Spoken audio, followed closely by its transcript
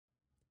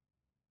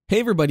Hey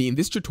everybody, in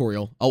this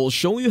tutorial, I will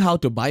show you how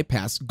to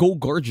bypass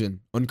GoGuardian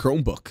on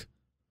Chromebook.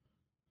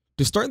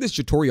 To start this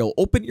tutorial,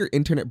 open your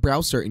internet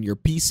browser in your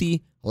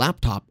PC,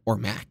 laptop, or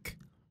Mac.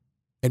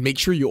 And make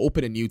sure you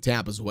open a new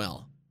tab as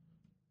well.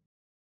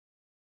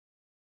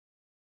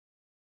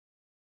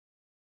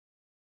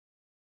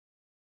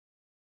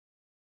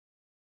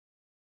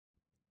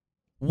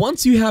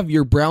 Once you have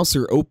your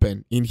browser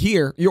open, in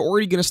here, you're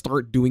already going to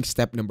start doing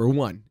step number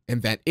 1,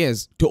 and that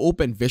is to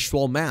open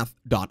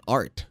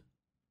visualmath.art.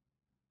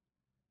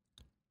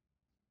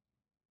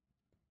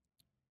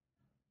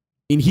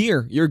 In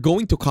here, you're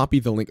going to copy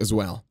the link as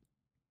well.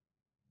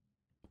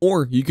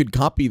 Or you could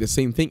copy the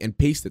same thing and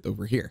paste it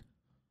over here.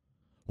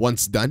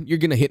 Once done, you're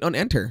going to hit on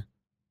enter.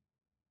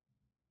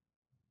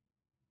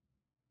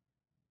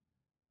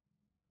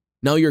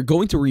 Now you're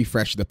going to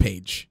refresh the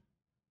page.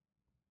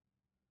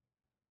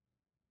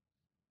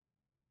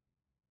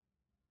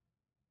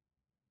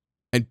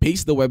 And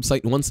paste the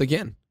website once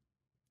again.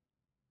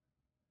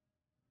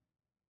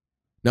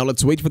 Now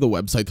let's wait for the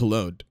website to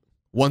load.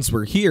 Once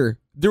we're here,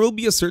 there will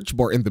be a search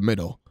bar in the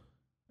middle.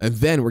 And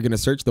then we're going to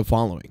search the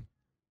following.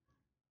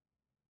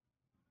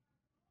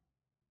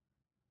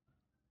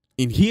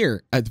 In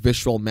here at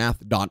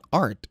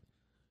visualmath.art,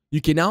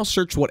 you can now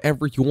search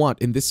whatever you want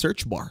in this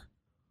search bar.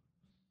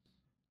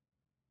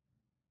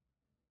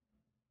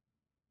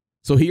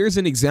 So here's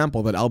an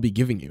example that I'll be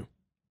giving you.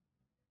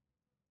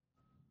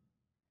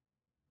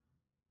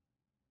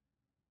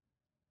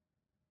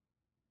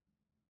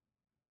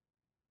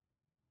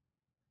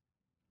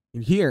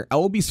 In here, I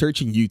will be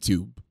searching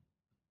YouTube.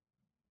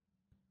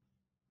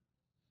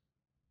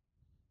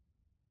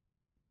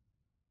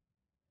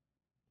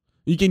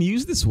 You can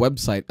use this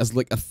website as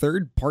like a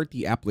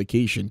third-party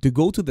application to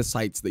go to the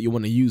sites that you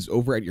want to use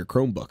over at your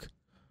Chromebook.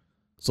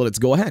 So let's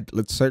go ahead.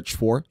 Let's search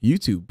for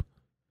YouTube.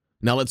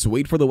 Now let's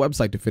wait for the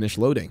website to finish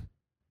loading.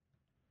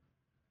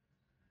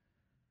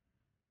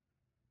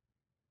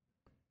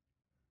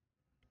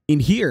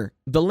 In here,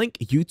 the link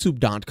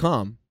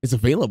youtube.com is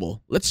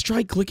available. Let's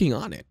try clicking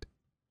on it.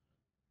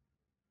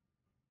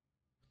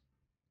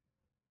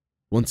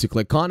 Once you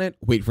click on it,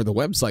 wait for the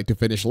website to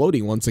finish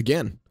loading once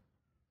again.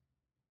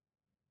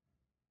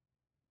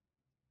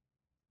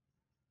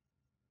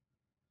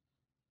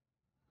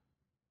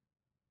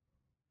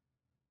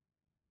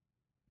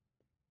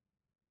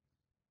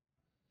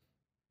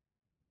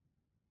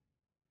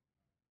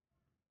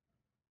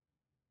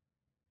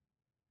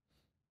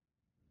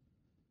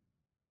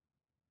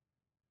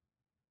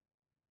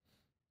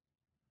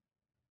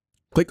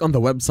 Click on the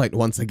website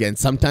once again.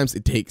 Sometimes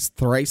it takes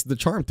thrice the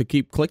charm to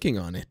keep clicking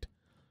on it.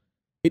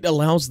 It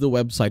allows the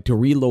website to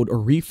reload or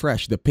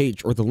refresh the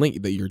page or the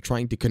link that you're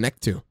trying to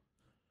connect to.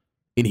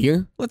 In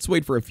here, let's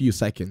wait for a few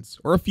seconds,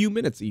 or a few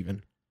minutes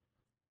even.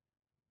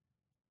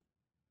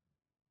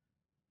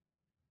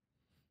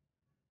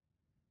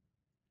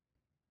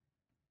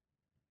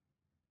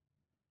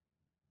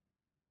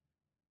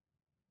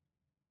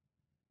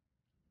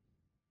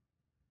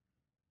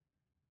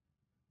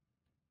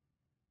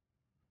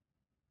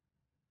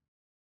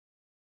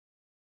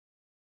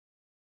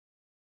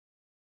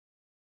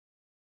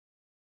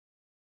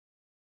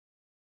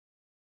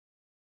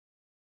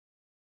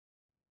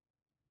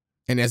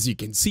 And as you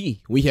can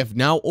see, we have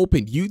now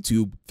opened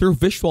YouTube through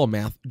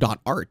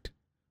visualmath.art.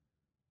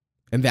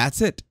 And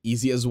that's it.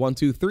 Easy as 1,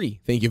 2, 3.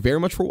 Thank you very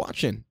much for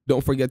watching.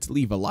 Don't forget to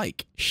leave a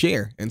like,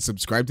 share, and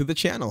subscribe to the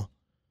channel.